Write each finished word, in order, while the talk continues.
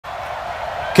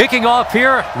Kicking off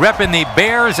here, repping the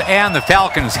Bears and the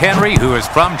Falcons, Henry, who is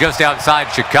from just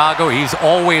outside Chicago. He's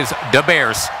always the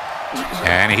Bears.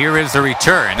 And here is the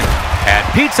return at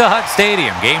Pizza Hut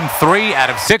Stadium. Game 3 out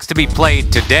of 6 to be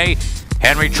played today.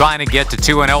 Henry trying to get to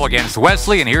 2-0 against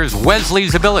Wesley, and here's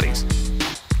Wesley's abilities.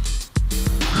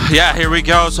 Yeah, here we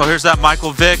go. So here's that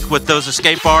Michael Vick with those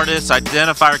escape artists,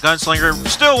 identifier, gunslinger.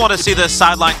 Still want to see this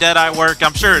sideline deadeye work.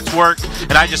 I'm sure it's worked,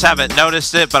 and I just haven't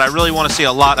noticed it, but I really want to see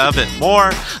a lot of it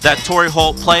more. That Torrey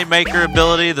Holt playmaker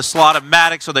ability, the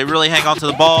slot-o-matic, so they really hang on to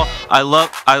the ball. I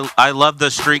love the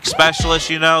streak specialist,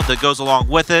 you know, that goes along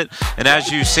with it. And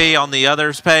as you see on the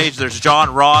others page, there's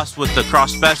John Ross with the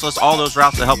cross specialist, all those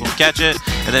routes to help him catch it,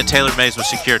 and then Taylor Mays with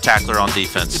secure tackler on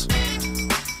defense.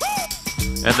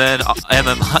 And then,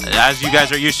 as you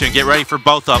guys are used to, get ready for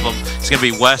both of them. It's going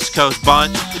to be West Coast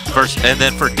bunch, and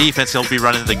then for defense, he'll be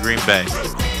running the Green Bay.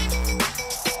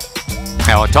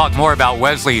 Now, we'll talk more about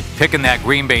Wesley picking that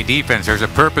Green Bay defense. There's a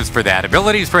purpose for that.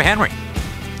 Abilities for Henry.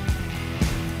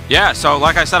 Yeah, so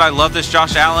like I said, I love this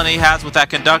Josh Allen he has with that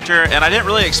conductor, and I didn't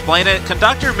really explain it.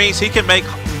 Conductor means he can make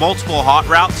multiple hot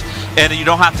routes, and you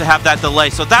don't have to have that delay.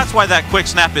 So that's why that quick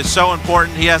snap is so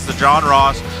important. He has the John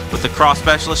Ross with the cross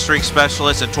specialist, streak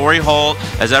specialist, and Torrey Holt,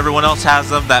 as everyone else has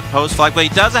them, that post flag. But he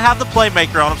doesn't have the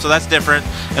playmaker on him, so that's different.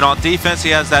 And on defense, he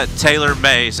has that Taylor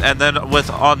Mays. And then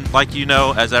like you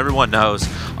know, as everyone knows,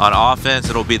 on offense,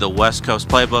 it'll be the West Coast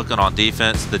playbook, and on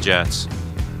defense, the Jets.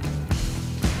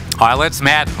 All right, let's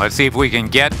Madden. Let's see if we can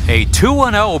get a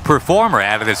 2-0 performer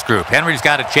out of this group. Henry's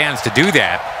got a chance to do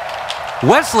that.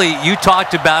 Wesley, you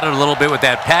talked about it a little bit with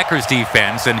that Packers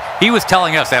defense, and he was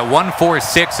telling us that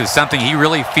 1-4-6 is something he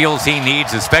really feels he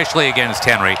needs, especially against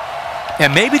Henry.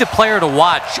 And maybe the player to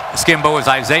watch, Skimbo, is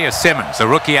Isaiah Simmons, a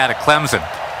rookie out of Clemson.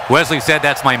 Wesley said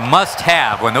that's my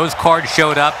must-have. When those cards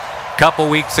showed up a couple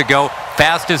weeks ago,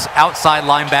 fastest outside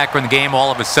linebacker in the game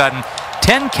all of a sudden.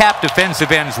 10 cap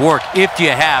defensive ends work if you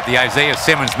have the Isaiah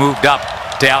Simmons moved up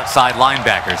to outside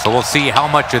linebacker. So we'll see how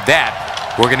much of that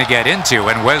we're going to get into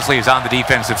when Wesley is on the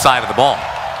defensive side of the ball.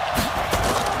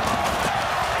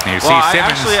 And you see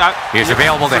Simmons is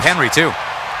available to Henry too.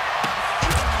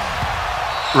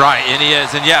 Right, and he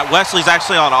is. And yeah, Wesley's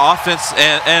actually on offense.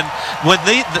 And when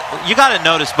you got to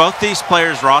notice, both these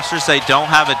players' rosters, they don't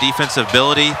have a defensive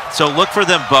ability. So look for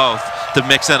them both to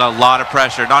mix in a lot of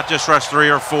pressure, not just rush 3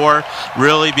 or 4,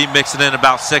 really be mixing in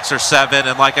about 6 or 7.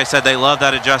 And like I said, they love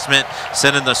that adjustment,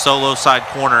 sending the solo side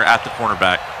corner at the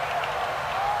cornerback.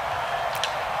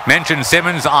 Mentioned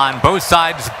Simmons on both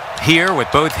sides here with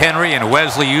both Henry and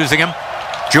Wesley using him.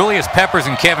 Julius Peppers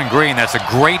and Kevin Green, that's a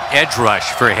great edge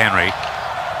rush for Henry.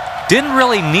 Didn't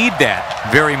really need that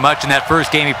very much in that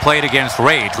first game he played against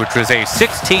Rage, which was a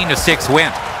 16-6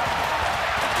 win.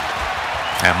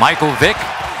 And Michael Vick,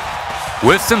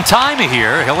 with some time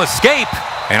here, he'll escape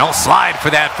and he'll slide for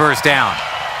that first down.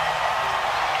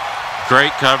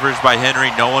 Great coverage by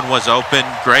Henry. No one was open.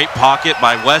 Great pocket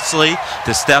by Wesley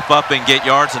to step up and get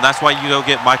yards, and that's why you go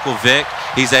get Michael Vick.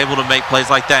 He's able to make plays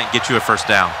like that and get you a first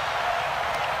down.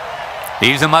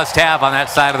 He's a must-have on that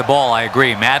side of the ball, I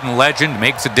agree. Madden legend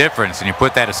makes a difference, and you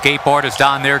put that escape artist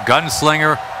on there,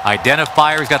 gunslinger,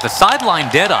 identifier. He's got the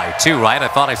sideline deadeye too, right? I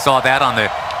thought I saw that on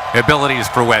the abilities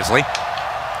for Wesley.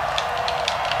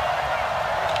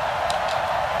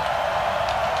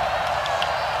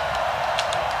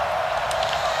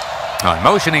 On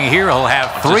motioning here, he'll have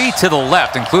 3 to the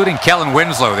left, including Kellen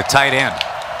Winslow, the tight end.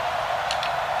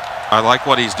 I like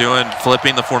what he's doing,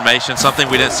 flipping the formation, something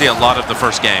we didn't see a lot of the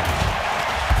first game.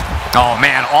 Oh,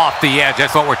 man, off the edge.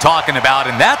 That's what we're talking about.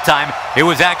 And that time, it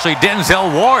was actually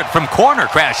Denzel Ward from corner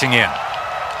crashing in.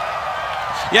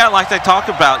 Yeah, like they talk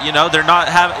about, you know, they're not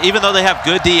even though they have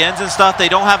good DNs and stuff, they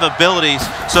don't have abilities,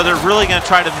 so they're really going to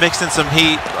try to mix in some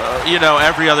heat, you know,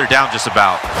 every other down just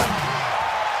about.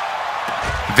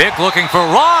 Vick looking for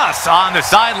Ross on the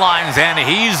sidelines, and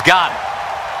he's got it.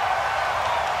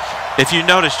 If you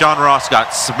notice, John Ross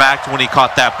got smacked when he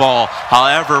caught that ball.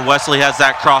 However, Wesley has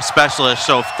that cross specialist.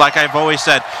 So like I've always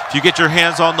said, if you get your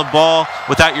hands on the ball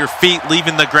without your feet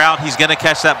leaving the ground, he's going to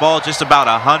catch that ball just about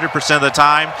 100% of the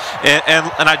time.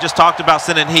 And I just talked about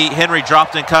sending heat. Henry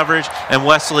dropped in coverage, and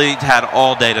Wesley had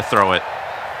all day to throw it.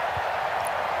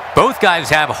 Both guys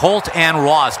have Holt and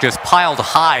Ross just piled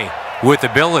high with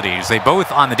abilities. They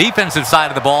both, on the defensive side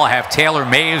of the ball, have Taylor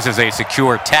Mays as a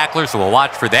secure tackler, so we'll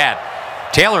watch for that.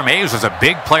 Taylor Mays was a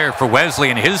big player for Wesley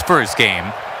in his first game.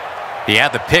 He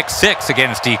had the pick 6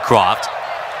 against D. Croft.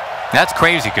 That's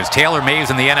crazy because Taylor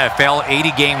Mays in the NFL,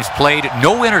 80 games played,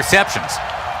 no interceptions.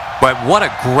 But what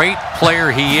a great player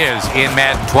he is in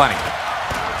Madden 20.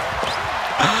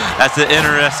 That's an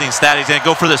interesting stat. He's going to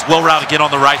go for this wheel route to get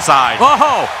on the right side.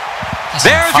 Whoa!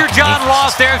 There's your John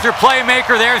Ross. There's your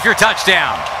playmaker. There's your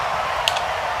touchdown.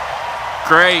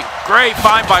 Great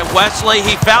find by Wesley.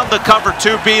 He found the cover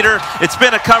 2 beater. It's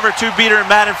been a cover 2 beater in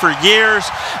Madden for years.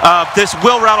 This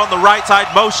wheel route on the right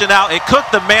side, motion out. It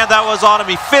cooked the man that was on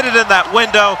him. He fitted in that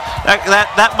window.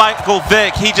 That Michael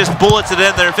Vick, he just bullets it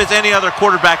in there. If it's any other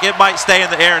quarterback, it might stay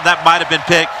in the air, and that might have been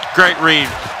picked. Great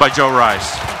read by Joe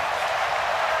Rice.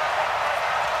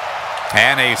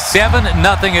 And a 7-0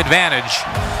 advantage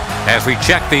as we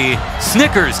check the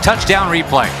Snickers touchdown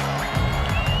replay.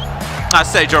 I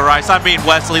say Joe Rice, I mean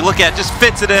Wesley. Look at it, just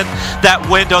fits it in that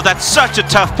window. That's such a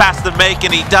tough pass to make,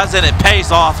 and he does it. It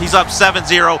pays off. He's up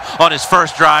 7-0 on his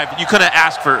first drive. You couldn't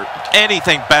ask for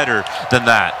anything better than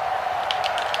that.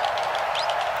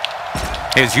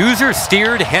 His user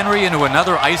steered Henry into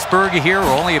another iceberg here.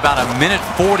 We're only about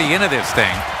 1:40 into this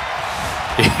thing.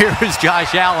 Here's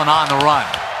Josh Allen on the run.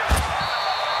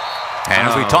 And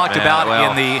as we talked about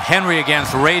in the Henry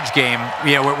against Rage game,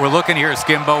 we're looking here,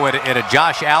 Skimbo, at a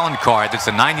Josh Allen card that's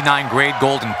a 99 grade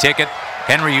golden ticket.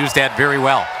 Henry used that very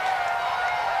well.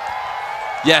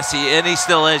 Yes, he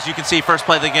still is. You can see first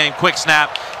play of the game, quick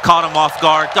snap, caught him off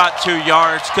guard, got 2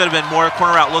 yards, could have been more.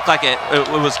 Corner route looked like it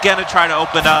was going to try to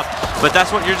open up, but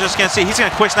that's what you're just going to see. He's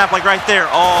going to quick snap like right there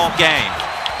all game.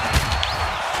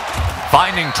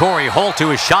 Finding Torrey Holt,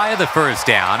 who is shy of the first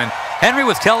down, and Henry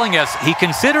was telling us he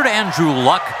considered Andrew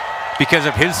Luck because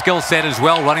of his skill set as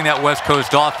well, running that West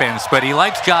Coast offense, but he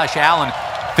likes Josh Allen,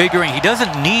 figuring he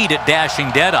doesn't need a dashing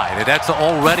deadeye. That's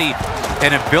already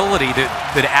an ability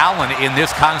that Allen in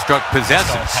this construct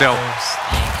possesses. So,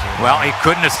 well, he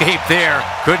couldn't escape there,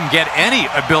 couldn't get any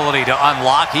ability to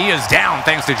unlock. He is down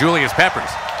thanks to Julius Peppers.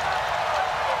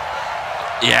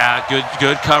 Yeah,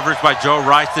 good coverage by Joe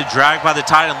Rice. The drag by the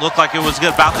tight end looked like it was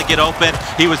about to get open.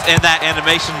 He was in that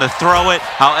animation to throw it.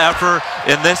 However,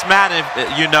 in this Madden,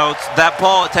 that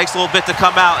ball, it takes a little bit to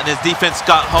come out, and his defense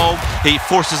got home. He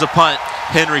forces a punt,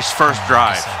 Henry's first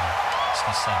drive.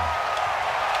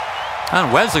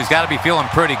 And Wesley's got to be feeling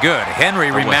pretty good.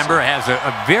 Henry, remember, has a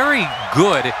very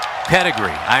good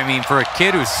pedigree. I mean, for a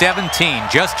kid who's 17,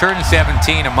 just turned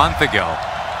 17 a month ago.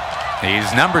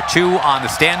 He's number 2 on the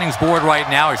standings board right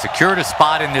now. He secured a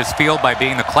spot in this field by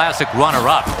being the classic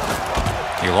runner-up.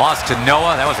 He lost to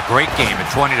Noah. That was a great game at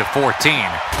 20-14.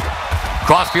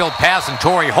 Crossfield pass, and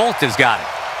Torrey Holt has got it.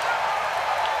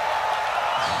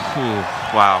 Ooh,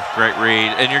 wow, great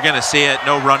read. And you're going to see it.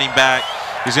 No running back.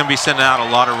 He's going to be sending out a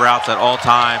lot of routes at all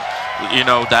time.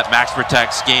 That max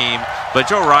protect scheme. But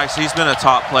Joe Rice, he's been a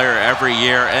top player every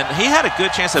year, and he had a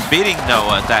good chance of beating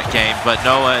Noah that game, but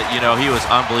Noah, he was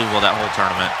unbelievable that whole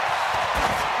tournament.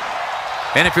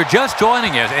 And if you're just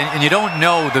joining us and you don't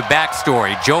know the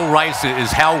backstory, Joe Rice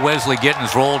is how Wesley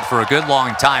Gittins rolled for a good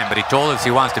long time, but he told us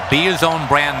he wants to be his own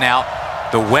brand now.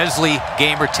 The Wesley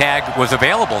Gamertag was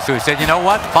available, so he said, you know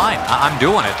what, fine, I'm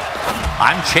doing it.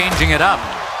 I'm changing it up.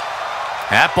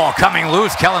 That ball coming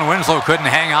loose, Kellen Winslow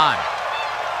couldn't hang on.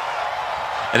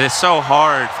 It is so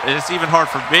hard. It's even hard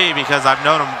for me because I've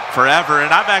known him forever,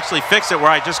 and I've actually fixed it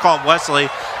where I just call him Wesley.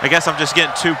 I guess I'm just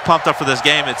getting too pumped up for this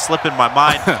game. It's slipping my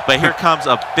mind. But here comes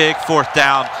a big 4th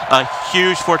down, a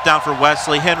huge 4th down for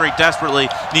Wesley. Henry desperately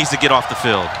needs to get off the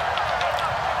field.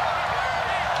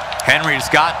 Henry's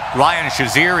got Ryan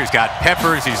Shazier, he's got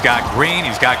Peppers, he's got Green,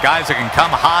 he's got guys that can come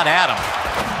hot at him.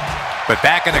 But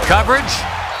back in the coverage,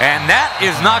 and that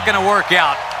is not going to work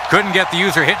out. Couldn't get the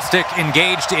user hit stick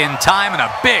engaged in time, and a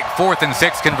big 4th and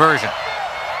 6 conversion.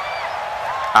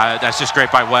 That's just great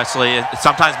by Wesley.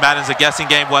 Sometimes Madden's a guessing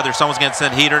game whether someone's going to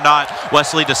send heat or not.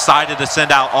 Wesley decided to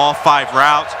send out all 5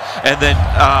 routes, and then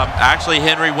actually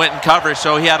Henry went in coverage,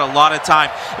 so he had a lot of time.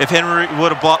 If Henry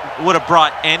would have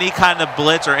brought any kind of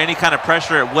blitz or any kind of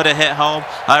pressure, it would have hit home.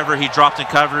 However, he dropped in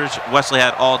coverage. Wesley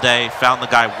had all day, found the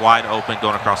guy wide open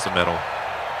going across the middle.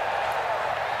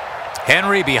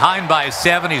 Henry behind by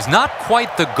 7. He's not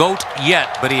quite the GOAT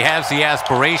yet, but he has the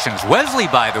aspirations. Wesley,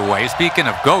 by the way, speaking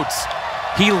of GOATs,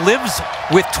 he lives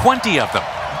with 20 of them.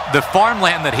 The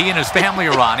farmland that he and his family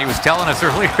are on, he was telling us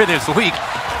earlier this week,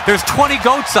 there's 20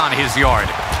 goats on his yard.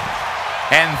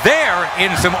 And there, in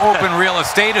some open real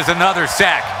estate, is another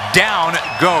sack. Down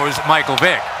goes Michael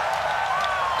Vick.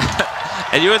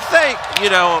 And you would think,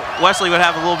 Wesley would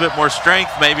have a little bit more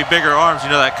strength, maybe bigger arms,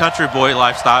 that country boy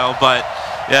lifestyle, but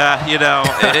yeah,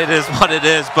 it is what it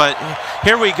is. But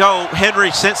here we go.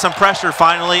 Henry sent some pressure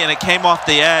finally, and it came off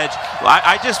the edge.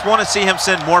 I just want to see him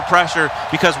send more pressure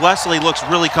because Wesley looks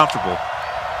really comfortable.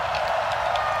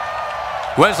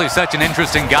 Wesley's such an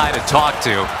interesting guy to talk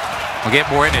to. We'll get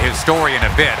more into his story in a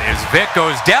bit as Vic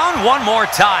goes down one more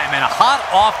time, and hot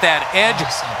off that edge,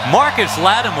 Marcus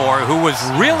Lattimore, who was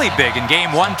really big in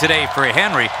game 1 today for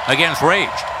Henry against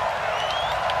Rage.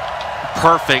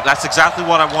 Perfect. That's exactly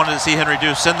what I wanted to see Henry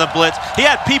do. Send the blitz. He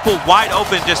had people wide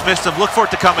open, just missed him. Look for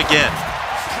it to come again.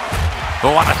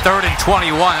 Go on a 3rd and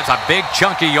 21. That's a big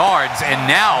chunk of yards. And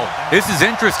now, this is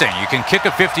interesting. You can kick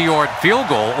a 50-yard field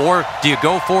goal, or do you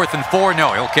go 4th and 4?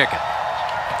 No, he'll kick it.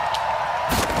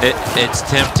 It's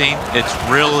tempting. It's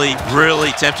really,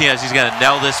 really tempting as he's going to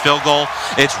nail this field goal.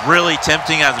 It's really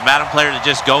tempting as a Madden player to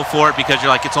just go for it because you're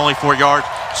like, it's only 4 yards.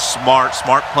 Smart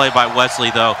play by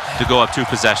Wesley, though, to go up 2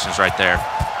 possessions right there.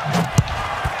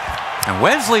 And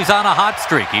Wesley's on a hot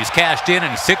streak. He's cashed in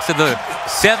 6 of the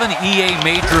 7 EA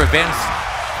major events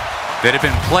that have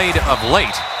been played of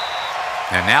late.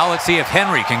 And now let's see if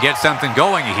Henry can get something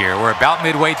going here. We're about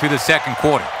midway through the 2nd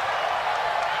quarter.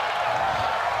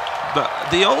 But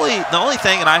the only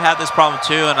thing, and I had this problem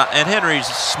too, and Henry's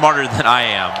smarter than I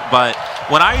am, but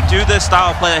when I do this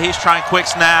style of play that he's trying quick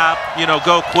snap, you know,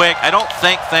 go quick, I don't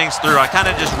think things through. I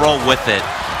kind of just roll with it.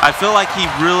 I feel like he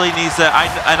really needs to,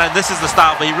 this is the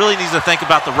style, but he really needs to think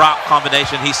about the route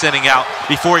combination he's sending out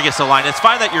before he gets to the line. It's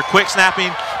fine that you're quick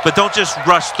snapping, but don't just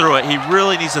rush through it. He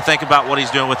really needs to think about what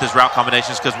he's doing with his route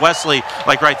combinations because Wesley,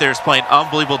 like right there, is playing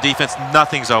unbelievable defense.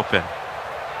 Nothing's open.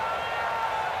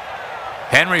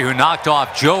 Henry, who knocked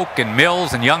off Joke and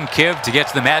Mills and Young Kiv to get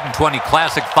to the Madden 20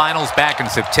 Classic Finals back in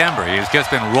September. He has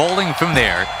just been rolling from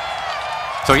there.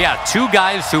 So yeah, 2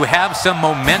 guys who have some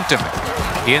momentum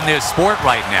in this sport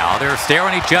right now. They're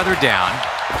staring each other down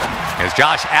as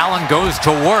Josh Allen goes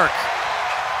to work.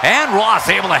 And Ross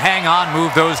able to hang on,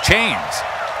 move those chains.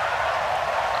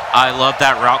 I love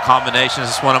that route combination.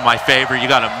 It's one of my favorite. You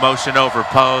got a motion over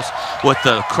post with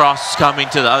the cross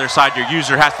coming to the other side. Your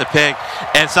user has to pick.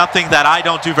 And something that I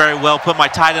don't do very well, put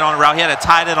my tight end on a route. He had a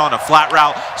tight end on a flat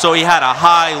route, so he had a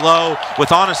high, low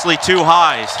with honestly 2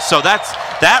 highs. So that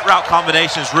route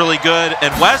combination is really good.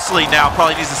 And Wesley now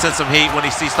probably needs to send some heat when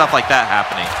he sees stuff like that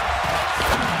happening.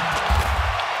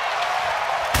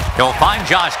 He'll find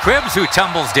Josh Cribbs, who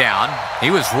tumbles down. He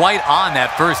was right on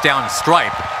that 1st down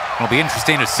stripe. It'll be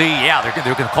interesting to see. Yeah,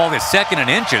 they're going to call this 2nd and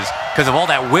inches because of all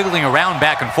that wiggling around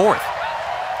back and forth.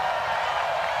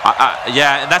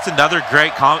 Yeah, and that's another great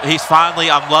he's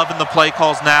finally, I'm loving the play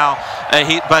calls now,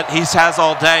 but he has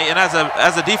all day. And as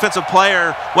a defensive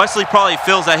player, Wesley probably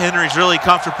feels that Henry's really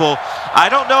comfortable. I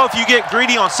don't know if you get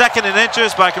greedy on 2nd and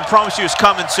inches, but I can promise you it's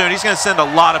coming soon. He's going to send a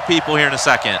lot of people here in a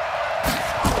second.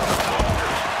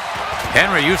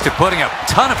 Henry used to putting a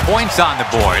ton of points on the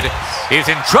board.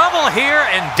 He's in trouble here,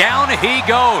 and down he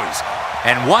goes.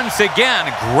 And once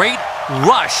again, great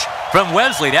rush from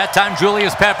Wesley, that time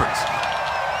Julius Peppers.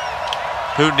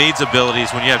 Who needs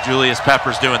abilities when you have Julius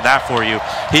Peppers doing that for you?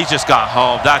 He just got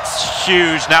home. That's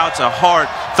huge. Now it's a hard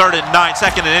 3rd and 9.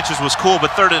 2nd and inches was cool,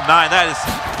 but 3rd and 9, that is,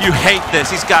 you hate this.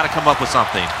 He's got to come up with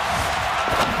something.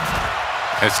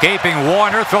 Escaping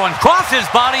Warner, throwing across his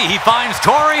body, he finds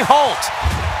Torrey Holt.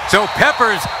 So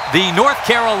Peppers, the North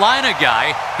Carolina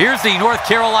guy, here's the North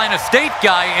Carolina State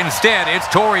guy instead. It's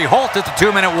Torrey Holt at the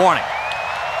 2-minute warning.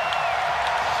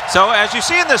 So as you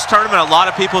see in this tournament, a lot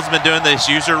of people have been doing this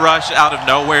user rush out of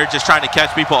nowhere, just trying to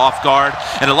catch people off guard.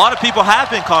 And a lot of people have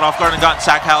been caught off guard and gotten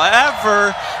sacked.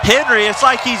 However, Henry, it's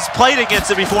like he's played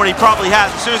against it before, and he probably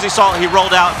has. As soon as he saw it, he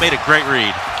rolled out and made a great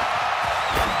read.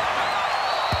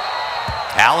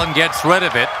 Allen gets rid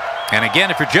of it. And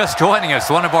again, if you're just joining us,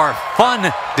 one of our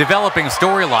fun developing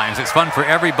storylines. It's fun for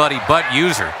everybody but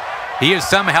user. He has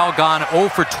somehow gone 0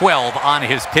 for 12 on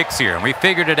his picks here. And we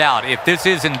figured it out. If this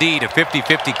is indeed a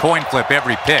 50-50 coin flip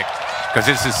every pick, because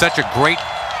this is such a great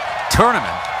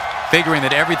tournament, figuring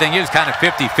that everything is kind of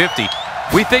 50-50,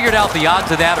 we figured out the odds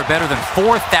of that are better than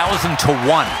 4,000 to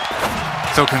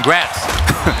 1. So congrats.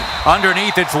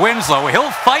 Underneath, it's Winslow.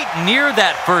 He'll fight near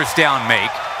that 1st down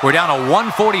make. We're down to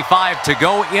 1:45 to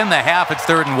go in the half. It's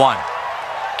 3rd and 1.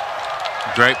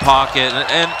 Great pocket.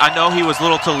 And I know he was a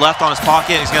little to the left on his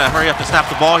pocket. He's going to hurry up and snap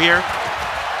the ball here.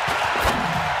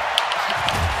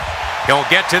 He'll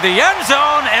get to the end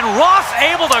zone, and Ross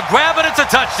able to grab it. It's a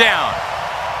touchdown.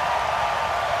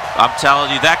 I'm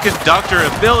telling you, that conductor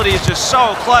ability is just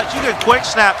so clutch. You can quick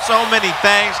snap so many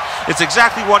things. It's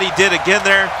exactly what he did again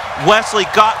there. Wesley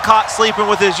got caught sleeping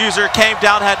with his user, came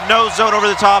down, had no zone over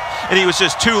the top, and he was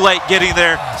just too late getting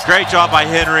there. Great job by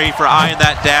Henry for eyeing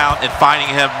that down and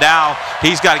finding him. Now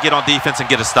he's got to get on defense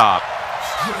and get a stop.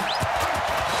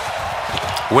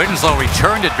 Winslow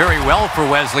returned it very well for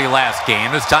Wesley last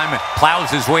game. This time it plows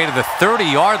his way to the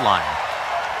 30-yard line.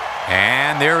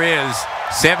 And there is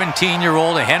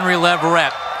 17-year-old Henry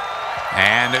Leverett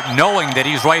And knowing that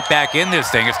he's right back in this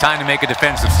thing, it's time to make a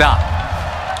defensive stop.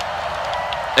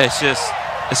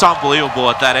 It's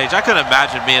unbelievable at that age. I couldn't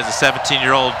imagine me as a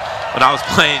 17-year-old when I was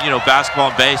playing,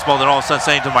 basketball and baseball, then all of a sudden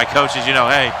saying to my coaches,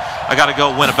 hey, I got to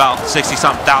go win about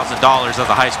 $60-something thousand as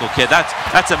a high school kid.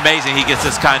 That's amazing he gets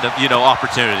this kind of,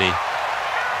 opportunity.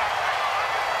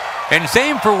 And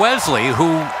same for Wesley,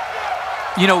 who,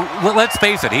 let's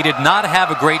face it, he did not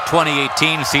have a great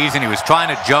 2018 season. He was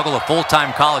trying to juggle a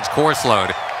full-time college course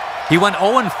load. He went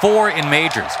 0-4 in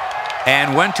majors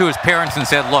and went to his parents and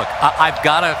said, look, I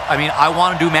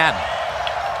want to do Madden.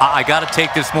 I got to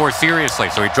take this more seriously.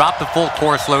 So he dropped the full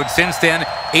course load. Since then,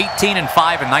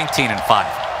 18-5 and 19-5.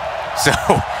 So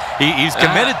he's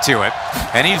committed to it,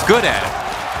 and he's good at it.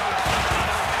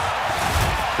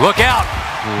 Look out.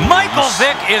 Michael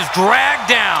Vick is dragged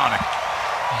down.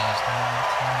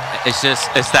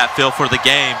 It's that feel for the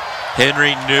game.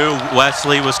 Henry knew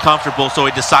Wesley was comfortable, so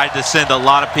he decided to send a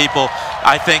lot of people.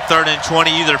 I think 3rd and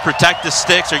 20, either protect the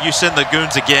sticks or you send the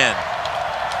goons again.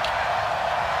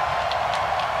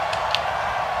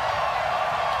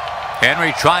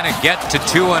 Henry trying to get to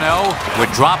 2-0,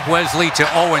 would drop Wesley to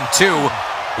 0-2.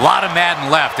 A lot of Madden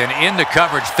left, and into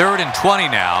coverage, 3rd and 20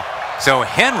 now. So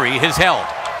Henry has held.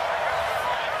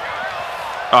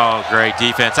 Oh, great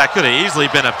defense. That could have easily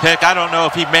been a pick. I don't know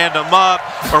if he manned him up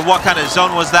or what kind of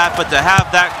zone was that, but to have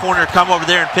that corner come over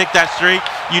there and pick that streak,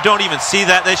 you don't even see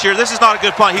that this year. This is not a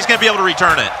good punt. He's going to be able to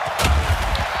return it.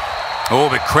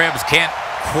 Oh, but Krebs can't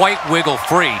quite wiggle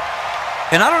free.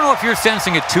 And I don't know if you're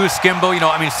sensing it too, Skimbo.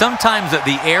 Sometimes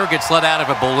the air gets let out of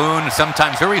a balloon,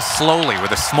 sometimes very slowly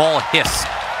with a small hiss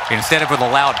instead of with a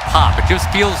loud pop. It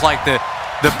just feels like the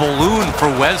balloon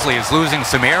for Wesley is losing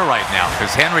some air right now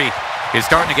because Henry is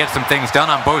starting to get some things done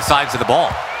on both sides of the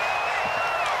ball.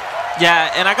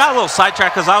 Yeah, and I got a little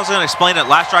sidetracked because I was going to explain it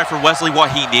last drive for Wesley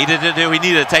what he needed to do. He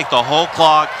needed to take the whole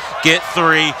clock, get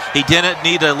 3. He didn't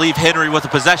need to leave Henry with the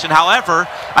possession. However,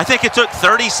 I think it took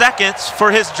 30 seconds for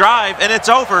his drive, and it's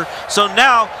over. So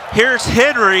now here's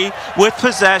Henry with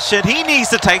possession. He needs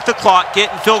to take the clock,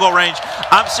 get in field goal range.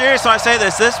 I'm serious when I say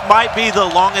this. This might be the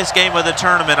longest game of the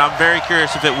tournament. I'm very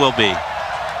curious if it will be.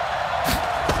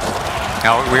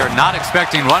 Now, we are not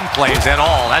expecting run plays at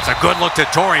all. That's a good look to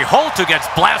Torrey Holt, who gets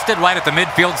blasted right at the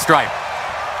midfield stripe.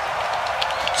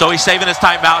 So he's saving his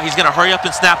timeout. He's going to hurry up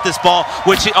and snap this ball,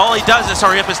 which all he does is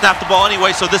hurry up and snap the ball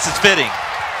anyway, so this is fitting.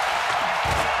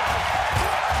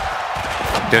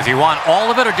 Does he want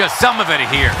all of it or just some of it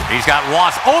here? He's got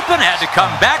Ross open, had to come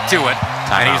back to it,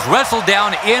 and he's wrestled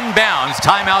down inbounds.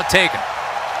 Timeout taken.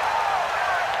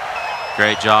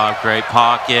 Great job, great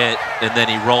pocket, and then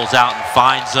he rolls out and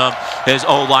finds them. His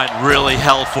O-line really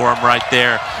held for him right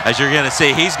there. As you're going to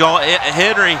see, he's going,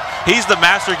 Henry, he's the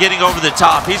master getting over the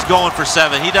top. He's going for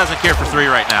 7. He doesn't care for 3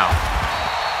 right now.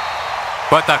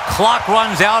 But the clock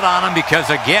runs out on him because,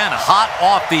 again, hot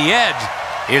off the edge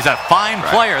is a fine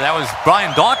player. That was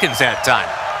Brian Dawkins that time.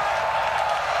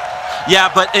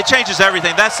 Yeah, but it changes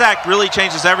everything. That sack really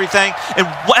changes everything. And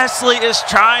Wesley is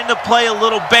trying to play a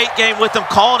little bait game with him,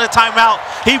 calling a timeout.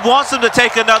 He wants him to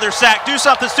take another sack, do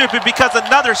something stupid, because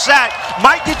another sack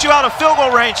might get you out of field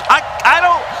goal range. I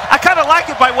kind of like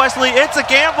it by Wesley. It's a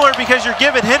gambler because you're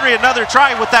giving Henry another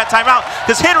try with that timeout,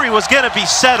 because Henry was going to be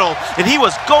settled, and he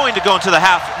was going to go into the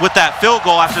half with that field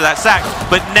goal after that sack.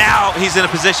 But now he's in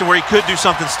a position where he could do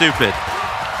something stupid.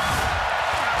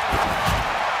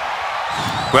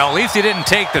 Well, at least he didn't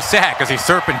take the sack because he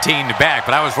serpentined back,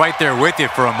 but I was right there with you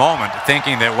for a moment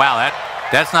thinking that, wow,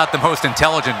 that's not the most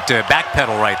intelligent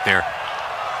backpedal right there.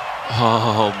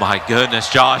 Oh, my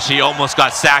goodness, Josh. He almost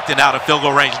got sacked and out of field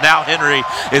goal range. Now Henry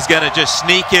is going to just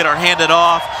sneak it or hand it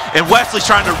off, and Wesley's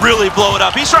trying to really blow it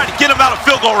up. He's trying to get him out of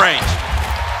field goal range.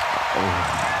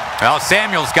 Well,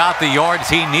 Samuel's got the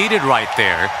yards he needed right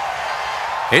there.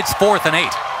 It's 4th and 8.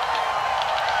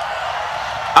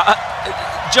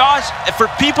 Josh,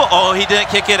 for people, oh, he didn't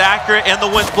kick it accurate, and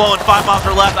the wind's blowing 5 miles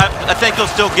to the left. I think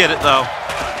he'll still get it, though.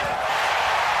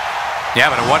 Yeah,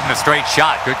 but it wasn't a straight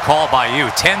shot. Good call by you.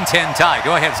 10-10 tie.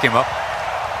 Go ahead, Skimbo.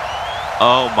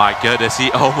 Oh, my goodness. He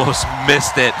almost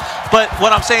missed it. But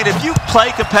what I'm saying, if you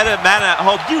play competitive Madden at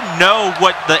home, you know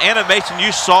what the animation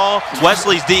you saw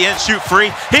Wesley's DN shoot free.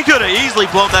 He could have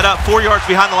easily blown that up 4 yards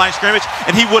behind the line of scrimmage,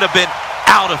 and he would have been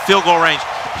out of field goal range.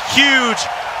 Huge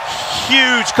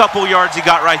couple yards he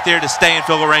got right there to stay in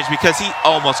field goal range because he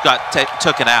almost got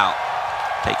taken out.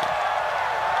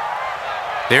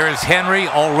 There is Henry,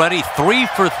 already 3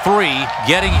 for 3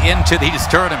 getting into these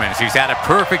tournaments. He's had a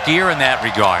perfect year in that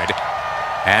regard.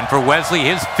 And for Wesley,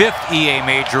 his 5th EA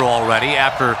major already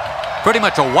after pretty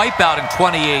much a wipeout in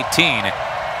 2018.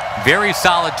 Very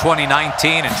solid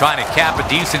 2019 and trying to cap a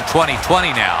decent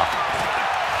 2020 now.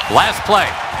 Last play.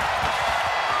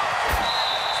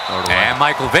 And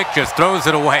Michael Vick just throws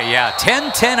it away. Yeah,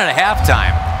 10-10 at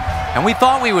halftime. And we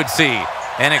thought we would see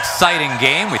an exciting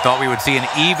game. We thought we would see an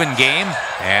even game.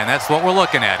 And that's what we're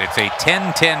looking at. It's a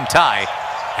 10-10 tie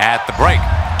at the break.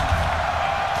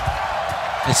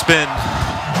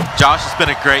 Josh, it's been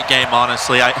a great game,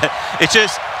 honestly.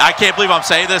 I can't believe I'm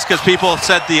saying this because people have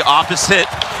said the opposite.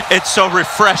 It's so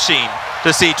refreshing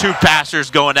to see two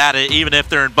passers going at it, even if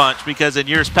they're in bunch, because in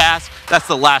years past, that's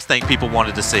the last thing people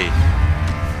wanted to see.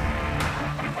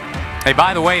 Hey,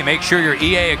 by the way, make sure your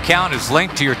EA account is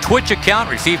linked to your Twitch account.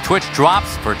 Receive Twitch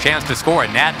drops for a chance to score a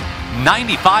Nat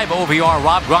 95 OVR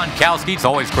Rob Gronkowski. It's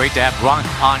always great to have Gronk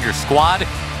on your squad.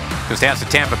 Just ask the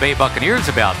Tampa Bay Buccaneers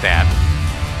about that.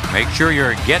 Make sure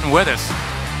you're getting with us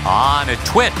on a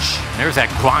Twitch. There's that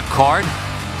Gronk card.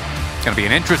 It's going to be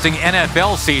an interesting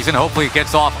NFL season. Hopefully it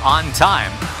gets off on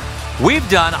time. We've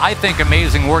done, I think,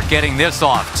 amazing work getting this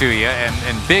off to you,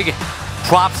 and big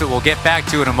props that we'll get back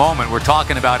to in a moment. We're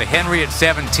talking about Henry at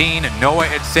 17 and Noah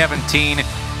at 17.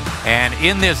 And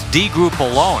in this D group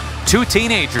alone, two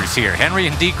teenagers here, Henry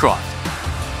and Decroft.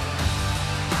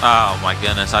 Oh my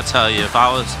goodness, I tell you, if I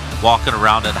was walking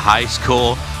around in high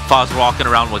school, if I was walking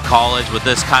around with college with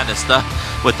this kind of stuff,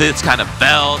 with this kind of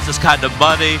belts, this kind of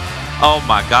money, oh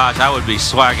my gosh, I would be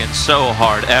swagging so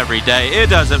hard every day.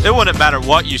 It wouldn't matter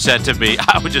what you said to me.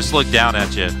 I would just look down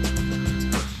at you.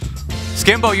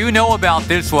 Skimbo, you know about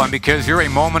this one because you're a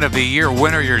Moment of the Year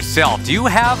winner yourself. Do you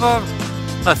have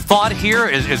a thought here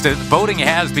as the voting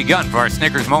has begun for our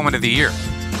Snickers Moment of the Year?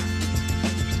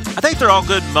 I think they're all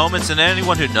good moments, and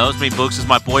anyone who knows me, Books is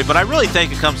my boy, but I really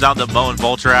think it comes down to Mo and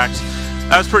Vulturax.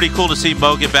 That was pretty cool to see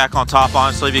Mo get back on top,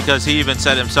 honestly, because he even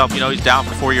said himself, you know, he's down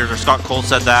for 4 years, or Scott Cole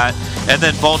said that. And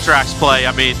then Vulturax play,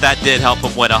 I mean, that did help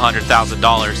him win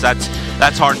 $100,000.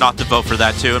 That's hard not to vote for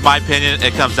that, too. In my opinion,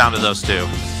 it comes down to those two.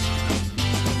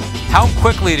 How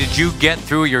quickly did you get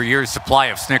through your year's supply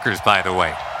of Snickers, by the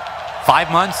way?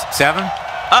 5 months? 7?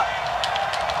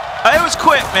 It was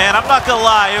quick, man. I'm not going to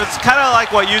lie. It was kind of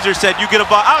like what User said. You get a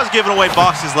box. I was giving away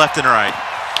boxes left and right.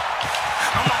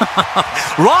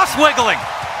 Ross wiggling.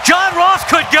 John Ross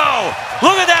could go.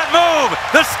 Look at that move.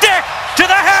 The stick to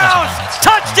the house.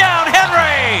 Touchdown,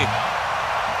 Henry.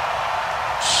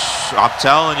 I'm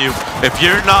telling you, if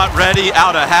you're not ready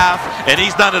out of half, and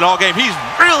he's done it all game, he's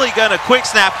really going to quick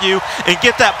snap you and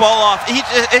get that ball off.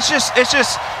 It's just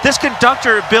this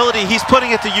conductor ability, he's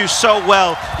putting it to use so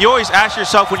well. You always ask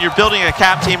yourself when you're building a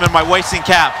cap team, am I wasting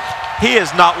cap? He is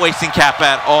not wasting cap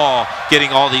at all,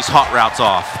 getting all these hot routes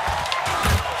off.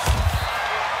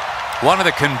 One of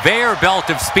the conveyor belt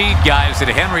of speed guys that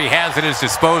Henry has at his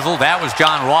disposal. That was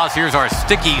John Ross. Here's our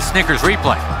sticky Snickers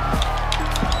replay.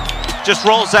 Just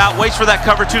rolls out, waits for that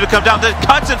cover two to come down, then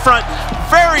cuts in front.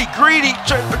 Very greedy.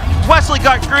 Wesley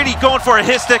got greedy going for a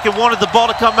hit stick and wanted the ball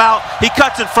to come out. He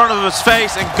cuts in front of his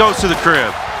face and goes to the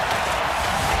crib.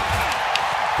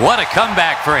 What a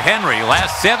comeback for Henry.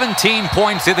 Last 17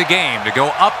 points of the game to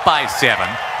go up by 7.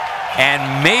 And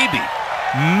maybe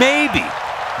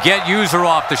get User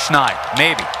off the schneid.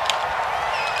 Maybe.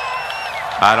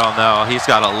 I don't know. He's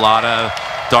got a lot of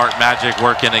dark magic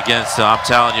working against him. I'm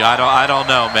telling you, I don't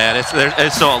know, man. It's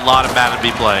still a lot of Madden to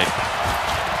be played.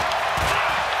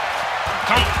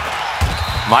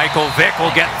 Michael Vick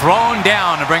will get thrown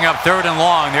down to bring up 3rd and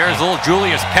long. There's little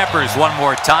Julius Peppers one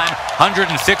more time.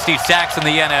 160 sacks in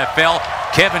the NFL.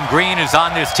 Kevin Green is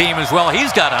on this team as well.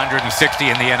 He's got 160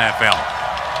 in the NFL.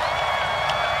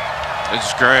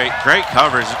 It's great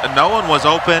coverage. No one was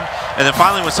open, and then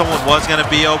finally when someone was going to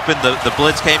be open, the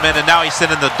blitz came in, and now he's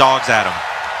sending the dogs at him.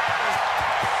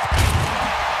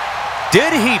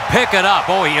 Did he pick it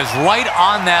up? Oh, he is right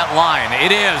on that line.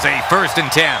 It is a 1st and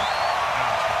 10.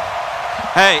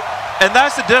 Hey, and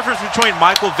that's the difference between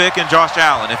Michael Vick and Josh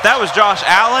Allen. If that was Josh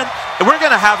Allen, we're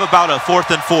going to have about a 4th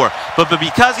and 4. But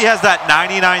because he has that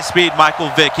 99 speed,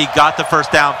 Michael Vick, he got the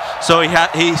first down. So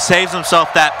he saves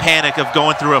himself that panic of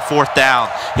going through a 4th down.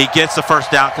 He gets the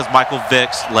first down because Michael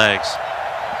Vick's legs.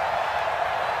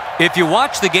 If you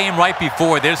watch the game right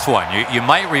before this one, you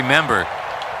might remember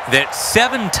that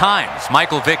 7 times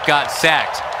Michael Vick got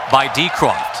sacked by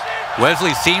Decroft.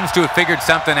 Wesley seems to have figured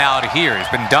something out here.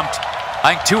 He's been dumped,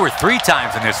 I think, 2 or 3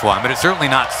 times in this one, but it's certainly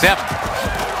not 7.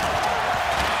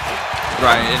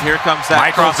 Right, and here comes that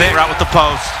crossing route with the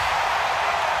post.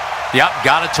 Yep,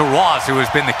 got it to Ross, who has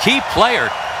been the key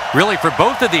player, really, for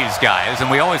both of these guys.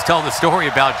 And we always tell the story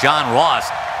about John Ross,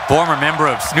 former member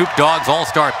of Snoop Dogg's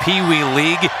All-Star Pee Wee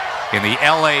League in the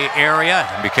LA area.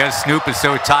 And because Snoop is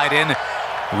so tied in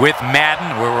with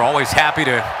Madden, we're always happy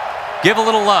to give a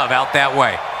little love out that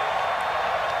way.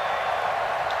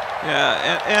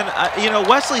 Yeah, and you know,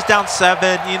 Wesley's down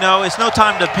 7. You know, it's no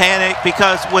time to panic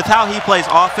because with how he plays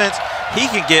offense, he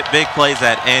can get big plays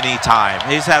at any time.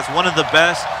 He has one of the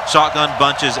best shotgun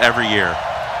bunches every year.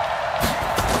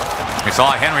 We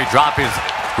saw Henry drop his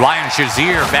Ryan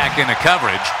Shazier back into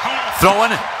coverage.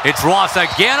 Throwing, it's Ross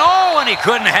again. Oh, and he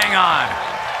couldn't hang on.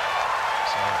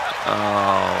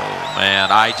 Oh,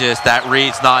 man, that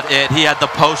read's not it. He had the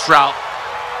post route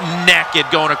naked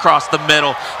going across the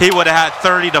middle. He would have had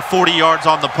 30 to 40 yards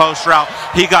on the post route.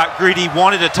 He got greedy,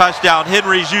 wanted a touchdown.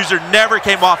 Henry's user never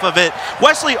came off of it.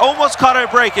 Wesley almost caught a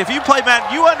break. If you play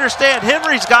Madden, you understand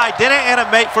Henry's guy didn't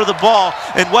animate for the ball,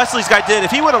 and Wesley's guy did.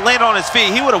 If he would have landed on his feet,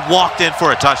 he would have walked in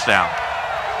for a touchdown.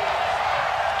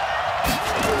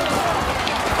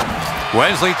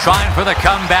 Wesley trying for the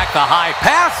comeback, the high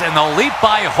pass, and the leap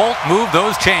by Holt moved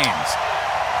those chains.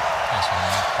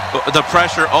 The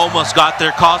pressure almost got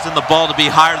there, causing the ball to be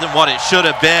higher than what it should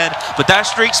have been. But that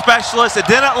streak specialist, it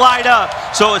didn't light up.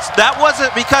 So that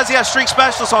wasn't because he has streak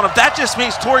specialists on him. That just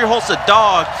means Torrey Holt's a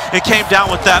dog and came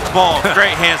down with that ball.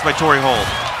 Great hands by Torrey Holt.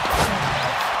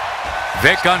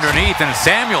 Vic underneath, and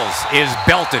Samuels is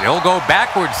belted. He'll go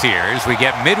backwards here as we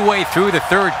get midway through the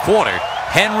third quarter.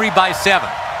 Henry by 7.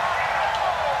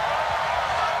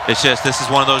 It's just, this is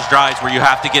one of those drives where you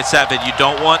have to get 7. You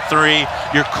don't want 3.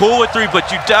 You're cool with 3, but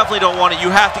you definitely don't want it. You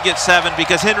have to get 7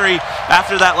 because Henry,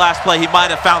 after that last play, he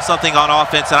might have found something on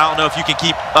offense, and I don't know if you can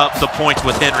keep up the points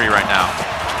with Henry right now.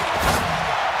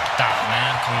 Stop,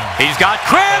 man. Come on. He's got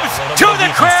Cribs to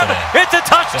the crib. It's a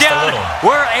touchdown.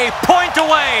 We're a point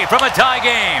away from a tie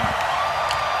game.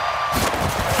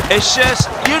 It's just,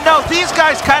 you know, these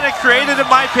guys kind of created, in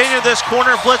my opinion, this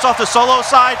corner blitz off the solo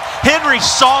side. Henry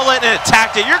saw it and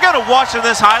attacked it. You're going to watch in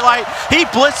this highlight. He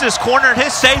blitzed this corner, and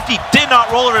his safety did not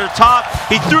roll over to the top.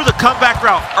 He threw the comeback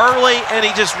route early, and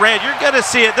he just ran. You're going to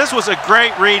see it. This was a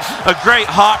great read, a great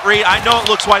hot read. I know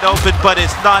it looks wide open, but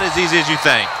it's not as easy as you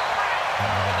think.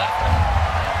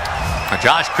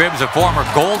 Josh Cribbs, a former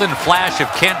Golden Flash of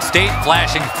Kent State,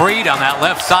 flashing freed on that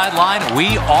left sideline.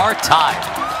 We are tied.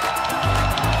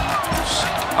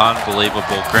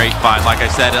 Unbelievable, great find. Like I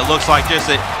said, it looks like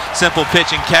just a simple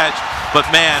pitch and catch, but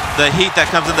man, the heat that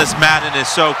comes in this Madden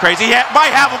is so crazy. He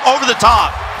might have him over the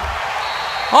top.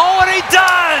 Oh, and he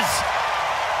does!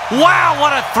 Wow,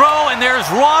 what a throw, and there's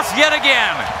Ross yet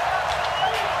again.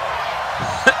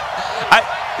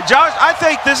 Josh, I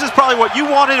think this is probably what you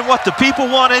wanted and what the people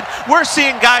wanted. We're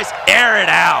seeing guys air it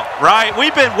out, right?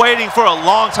 We've been waiting for a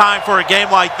long time for a game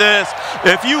like this.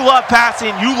 If you love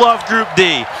passing, you love Group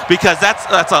D, because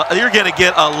you're going to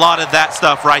get a lot of that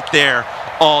stuff right there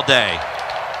all day.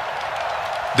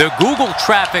 The Google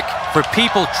traffic for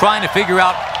people trying to figure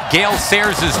out Gale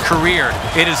Sayers' career,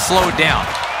 it has slowed down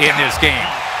in this game.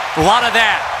 A lot of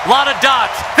that, a lot of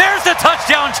dots. There's the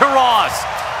touchdown to Ross.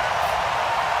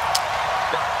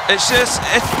 It's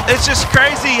just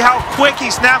crazy how quick he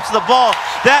snaps the ball.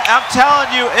 That, I'm telling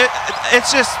you,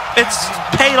 it's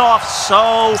paid off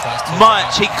so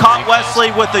much. He caught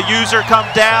Wesley with the user come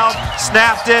down,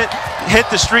 snapped it, hit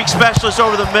the streak specialist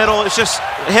over the middle. It's just,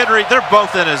 Henry, they're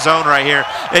both in a zone right here.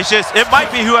 It's just, it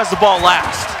might be who has the ball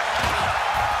last.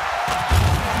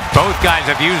 Both guys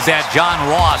have used that John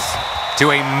Ross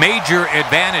to a major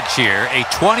advantage here, a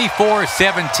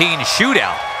 24-17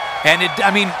 shootout. And I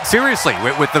mean, seriously,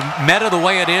 with the meta the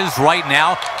way it is right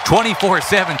now,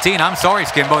 24-17, I'm sorry,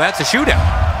 Skimbo, that's a shootout.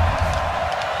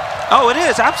 Oh, it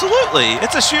is, absolutely.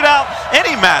 It's a shootout.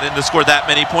 Any Madden to score that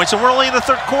many points, and we're only in the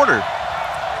third quarter.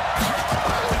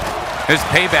 This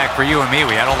payback for you and me.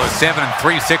 We had all those 7 and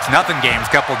 3, 6-0 games a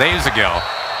couple days ago.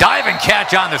 Dive and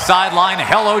catch on the sideline.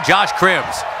 Hello, Josh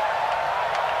Cribbs.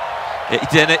 He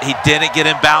didn't get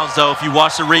in bounds, though. If you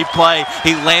watch the replay,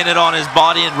 he landed on his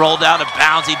body and rolled out of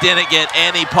bounds. He didn't get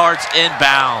any parts in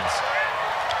bounds.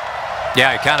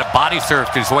 Yeah, he kind of body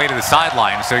surfed his way to the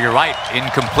sideline, so you're right.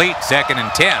 Incomplete, 2nd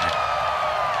and 10.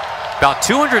 About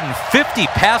 250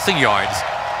 passing yards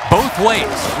both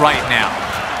ways right now.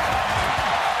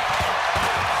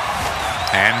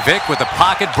 And Vic with the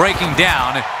pocket breaking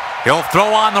down. He'll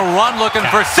throw on the run looking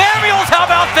for Samuels. How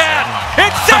about that?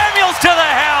 It's Samuels to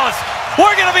the house.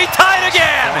 We're going to be tied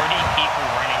again.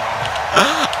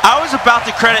 I was about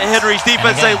to credit Henry's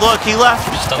defense and say, look, he left.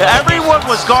 Everyone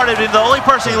was guarded, and the only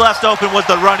person he left open was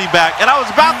the running back. And I was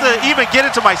about to even get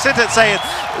into my sentence saying,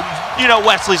 you know,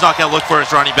 Wesley's not going to look for his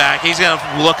running back. He's going to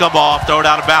look him off, throw it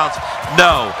out of bounds.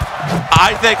 No.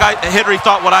 I think Henry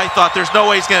thought what I thought. There's no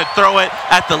way he's going to throw it.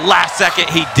 At the last second,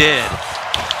 he did.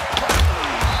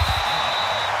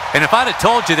 And if I'd have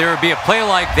told you there would be a play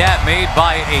like that made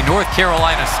by a North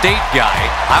Carolina State guy,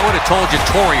 I would have told you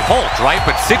Torrey Holt, right?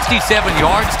 But 67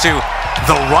 yards to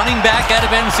the running back out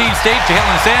of NC State,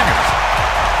 Jalen Samuels.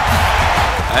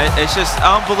 It's just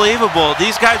unbelievable.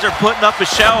 These guys are putting up a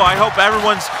show. I hope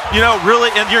everyone's,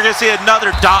 really, and you're going to see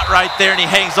another dot right there, and he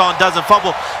hangs on, doesn't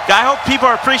fumble. I hope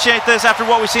people appreciate this after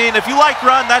what we've seen. If you like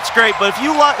run, that's great. But if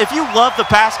you love the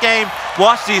pass game,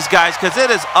 watch these guys because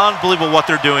it is unbelievable what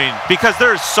they're doing because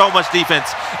there is so much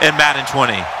defense in Madden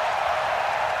 20.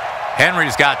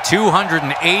 Henry's got 282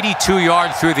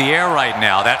 yards through the air right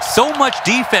now. That's so much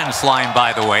defense line,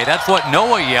 by the way. That's what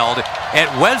Noah yelled at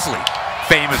Wesley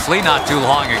famously not too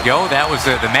long ago. That was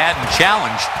the Madden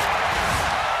Challenge.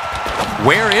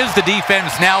 Where is the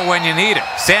defense now when you need it?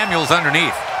 Samuel's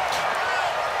underneath.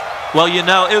 Well, it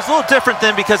was a little different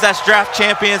then because that's draft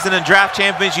champions, and in draft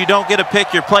champions, you don't get to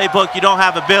pick your playbook. You don't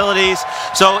have abilities.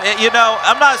 So,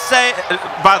 I'm not saying,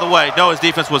 by the way, Noah's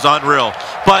defense was unreal.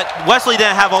 But Wesley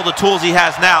didn't have all the tools he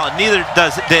has now, and neither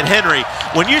did Henry.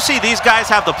 When you see these guys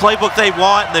have the playbook they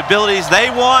want and the abilities they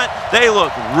want, they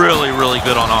look really, really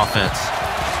good on offense.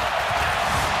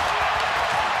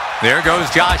 There goes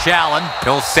Josh Allen.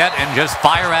 He'll set and just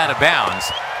fire out of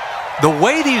bounds. The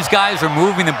way these guys are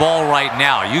moving the ball right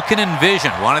now, you can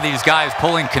envision one of these guys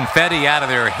pulling confetti out of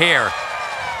their hair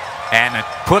and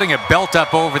putting a belt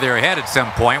up over their head at some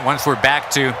point once we're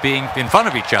back to being in front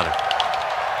of each other.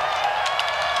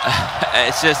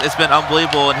 It's been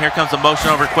unbelievable, and here comes the motion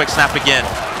over quick snap again.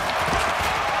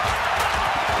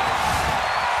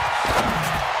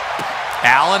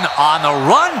 Allen on the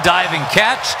run, diving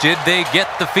catch. Did they get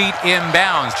the feet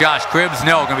inbounds? Josh Cribbs,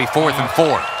 no, going to be 4th and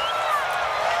 4.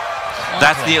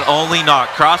 That's the only knock.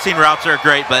 Crossing routes are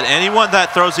great, but anyone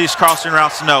that throws these crossing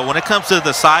routes, no. When it comes to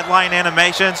the sideline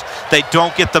animations, they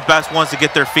don't get the best ones to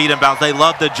get their feet inbounds. They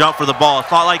love to jump for the ball. It's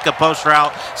not like a post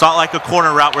route. It's not like a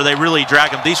corner route where they really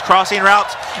drag them. These crossing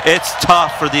routes, it's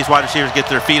tough for these wide receivers to get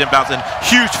their feet inbounds, and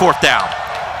huge 4th down.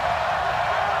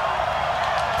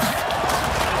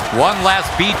 One last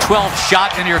B12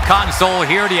 shot into your console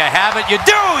here. Do you have it? You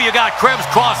do! You got Cribbs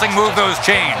crossing, move those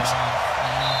chains.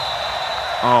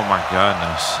 Oh my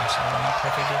goodness.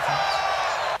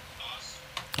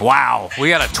 Wow, we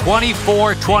got a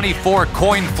 24-24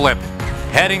 coin flip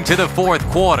heading to the 4th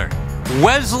quarter.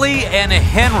 Wesley and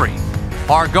Henry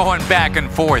are going back and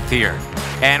forth here.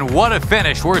 And what a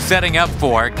finish we're setting up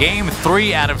for. Game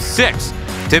 3 out of 6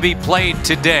 to be played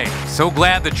today. So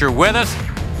glad that you're with us.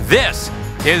 This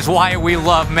is why we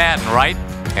love Madden, right?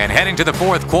 And heading to the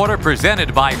 4th quarter,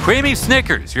 presented by Creamy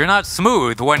Snickers. You're not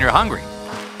smooth when you're hungry.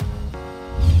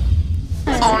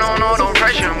 Oh no, don't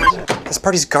pressure me. This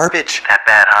party's garbage. That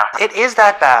bad, huh? It is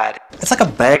that bad. It's like a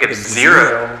bag of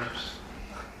zeros.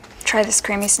 Try this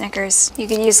creamy Snickers. You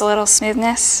could use a little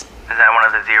smoothness. Is that one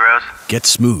of the zeros? Get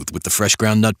smooth with the fresh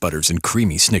ground nut butters and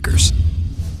creamy Snickers.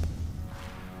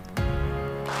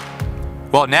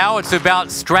 Well, now it's about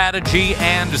strategy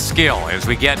and skill as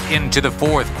we get into the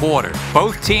 4th quarter.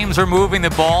 Both teams are moving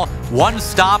the ball. One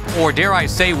stop, or dare I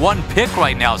say one pick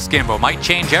right now, Skimbo, might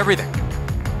change everything.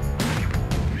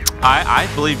 I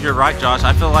believe you're right, Josh.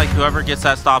 I feel like whoever gets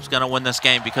that stop is going to win this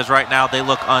game because right now they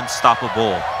look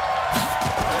unstoppable.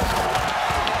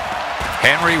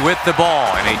 Henry with the ball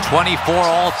in a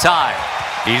 24-all tie.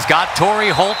 He's got Torrey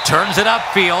Holt, turns it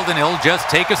upfield, and he'll just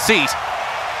take a seat.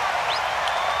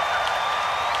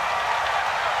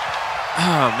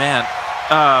 Oh, man.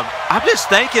 I'm just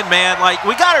thinking, man, like,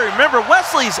 we got to remember,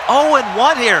 Wesley's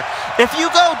 0-1 here. If you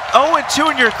go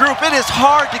 0-2 in your group, it is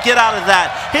hard to get out of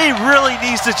that. He really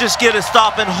needs to just get a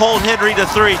stop and hold Henry to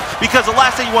 3 because the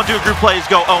last thing you want to do in group play is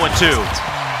go 0-2.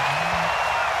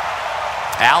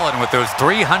 Allen with those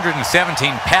 317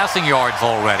 passing yards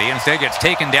already. Instead gets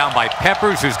taken down by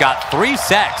Peppers, who's got 3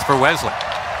 sacks for Wesley.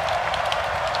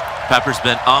 Pepper's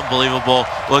been unbelievable.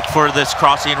 Look for this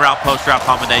crossing route, post route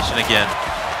combination again.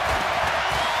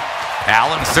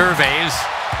 Allen surveys,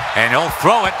 and he'll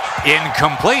throw it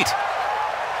incomplete.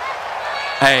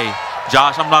 Hey,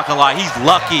 Josh, I'm not going to lie. He's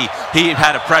lucky he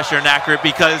had a pressure inaccurate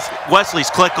because Wesley's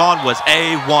click on was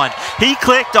A1. He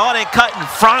clicked on and cut in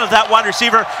front of that wide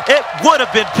receiver. It would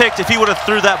have been picked if he would have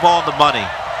threw that ball in the money.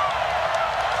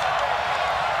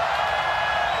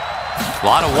 A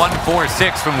lot of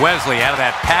 1-4-6 from Wesley out of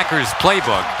that Packers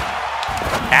playbook.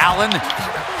 Allen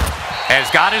has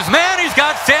got his man. He's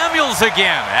got Samuels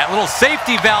again. That little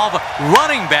safety valve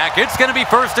running back. It's going to be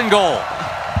 1st and goal.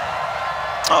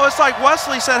 Oh, it's like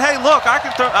Wesley said, hey, look, I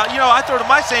can throw, I throw to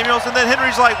my Samuels, and then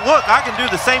Henry's like, look, I can do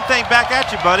the same thing back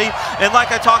at you, buddy. And like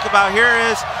I talk about here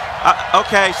is,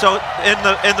 okay, so in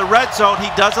the red zone, he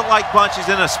doesn't like bunches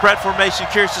in a spread formation.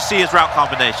 Curious to see his route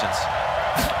combinations.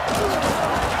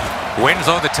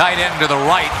 Winslow, the tight end, to the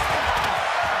right.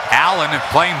 Allen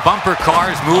playing bumper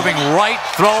cars, moving right,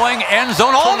 throwing, end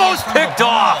zone, almost picked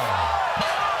off.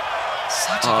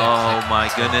 Oh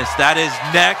my goodness, that is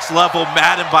next level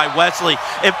Madden by Wesley.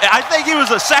 I think he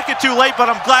was a second too late, but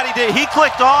I'm glad he did. He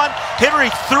clicked on, Henry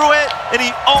threw it, and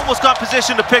he almost got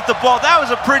positioned to pick the ball. That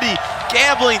was a pretty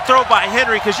gambling throw by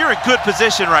Henry because you're in good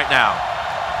position right now.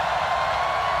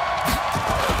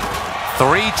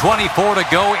 3:24 to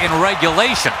go in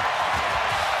regulation.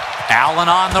 Allen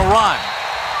on the run.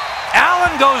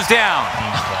 Allen goes down.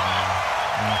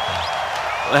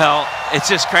 Well,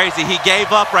 it's just crazy. He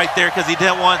gave up right there because he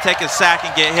didn't want to take a sack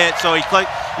and get hit. So he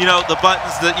clicked, the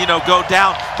buttons that, go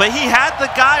down. But he had the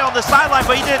guy on the sideline,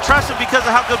 but he didn't trust him because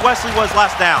of how good Wesley was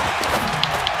last down.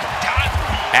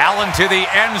 Allen to the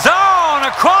end zone.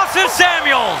 Across is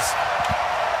Samuels.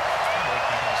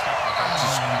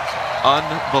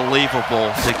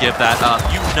 Unbelievable to give that up.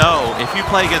 If you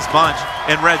play against Bunch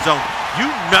in red zone,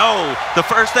 the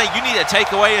first thing you need to take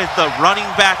away is the running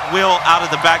back wheel out of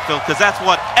the backfield because that's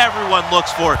what everyone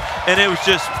looks for, and it was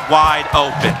just wide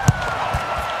open.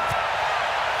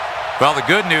 Well, the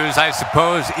good news, I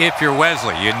suppose, if you're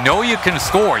Wesley, you can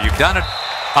score. You've done it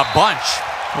a bunch.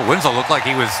 Well, Winslow looked like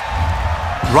he was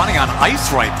running on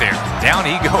ice right there. Down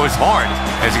he goes hard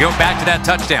as he goes back to that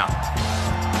touchdown.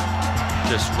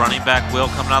 Just running back wheel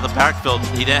coming out of the backfield.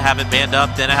 He didn't have it manned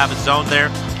up, didn't have it zoned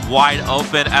there. Wide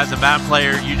open. As a Madden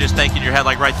player, you just think in your head,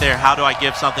 like right there, how do I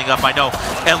give something up? I know.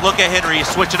 And look at Henry, he's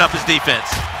switching up his defense.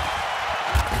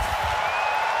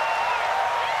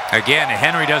 Again,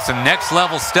 Henry does some next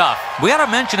level stuff. We got to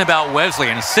mention about Wesley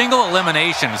in single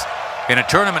eliminations in a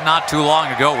tournament not too long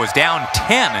ago was down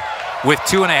 10 with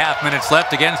 2.5 minutes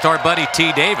left against our buddy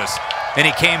T. Davis, and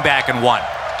he came back and won.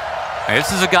 Now,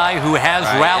 this is a guy who has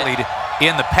rallied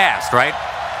in the past, right?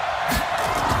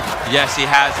 Yes, he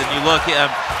has. And you look,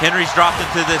 Henry's dropped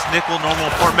into this nickel normal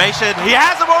formation. He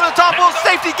has him over the top. Will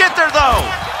safety get there, though?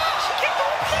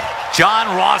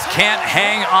 John Ross can't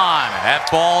hang on. That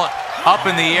ball up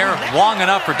in the air long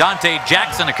enough for Dante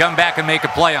Jackson to come back and make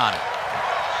a play on it.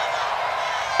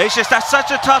 It's just that's such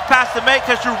a tough pass to make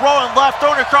because you're rolling left,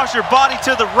 throwing across your body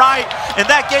to the right, and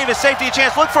that gave his safety a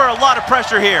chance. Look for a lot of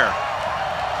pressure here.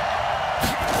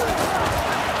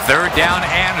 3rd down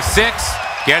and 6.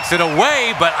 Gets it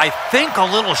away, but I think a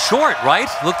little short, right?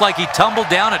 Looked like he tumbled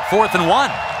down at 4th and 1.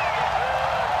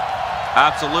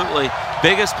 Absolutely.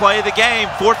 Biggest play of the game,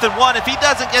 4th and 1. If he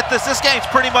doesn't get this game's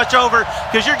pretty much over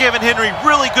because you're giving Henry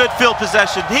really good field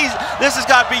possession. This has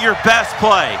got to be your best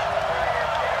play.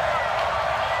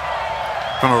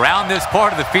 From around this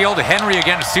part of the field, Henry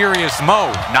against serious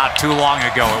mode not too long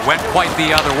ago. It went quite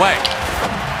the other way.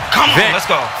 Come on, Vic let's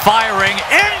go. Firing,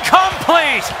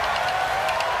 incomplete.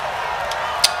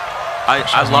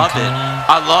 I loved it.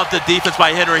 I love the defense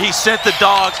by Henry. He sent the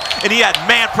dogs, and he had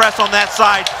man press on that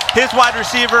side. His wide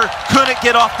receiver couldn't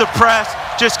get off the press,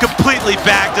 just completely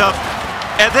bagged him.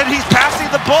 And then he's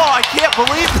passing the ball. I can't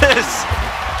believe this.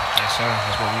 Yes, sir.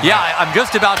 That's what we Yeah, I'm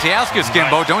just about to ask you,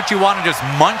 Skimbo, don't you want to just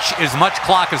munch as much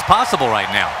clock as possible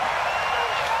right now?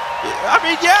 I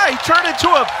mean, yeah, he turned into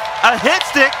a hit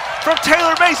stick from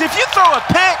Taylor Mays. If you throw a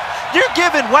pick, you're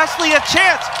giving Wesley a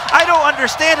chance. I don't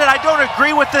understand it. I don't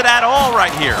agree with it at all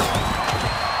right here.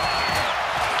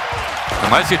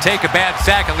 Unless you take a bad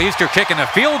sack, at least you're kicking a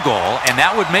field goal, and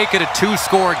that would make it a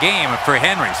 2-score game for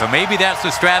Henry. So maybe that's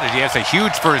the strategy. That's a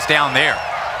huge first down there.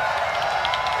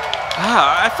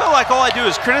 I feel like all I do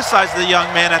is criticize the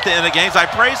young man at the end of games. I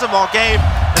praise him all game,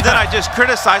 and then I just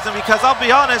criticize him because I'll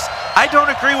be honest, I don't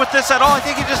agree with this at all. I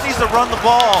think he just needs to run the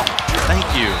ball. Thank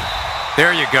you.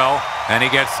 There you go. And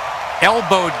he gets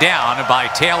elbowed down by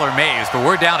Taylor Mays, but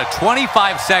we're down to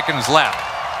 25 seconds left.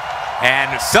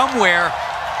 And somewhere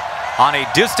on a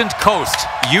distant coast,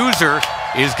 User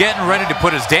is getting ready to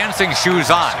put his dancing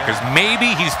shoes on because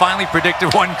maybe he's finally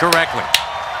predicted one correctly.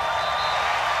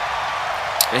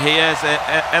 He is,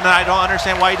 and I don't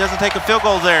understand why he doesn't take a field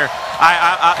goal there.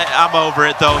 I'm over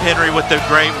it, though. Henry with the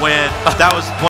great win. That was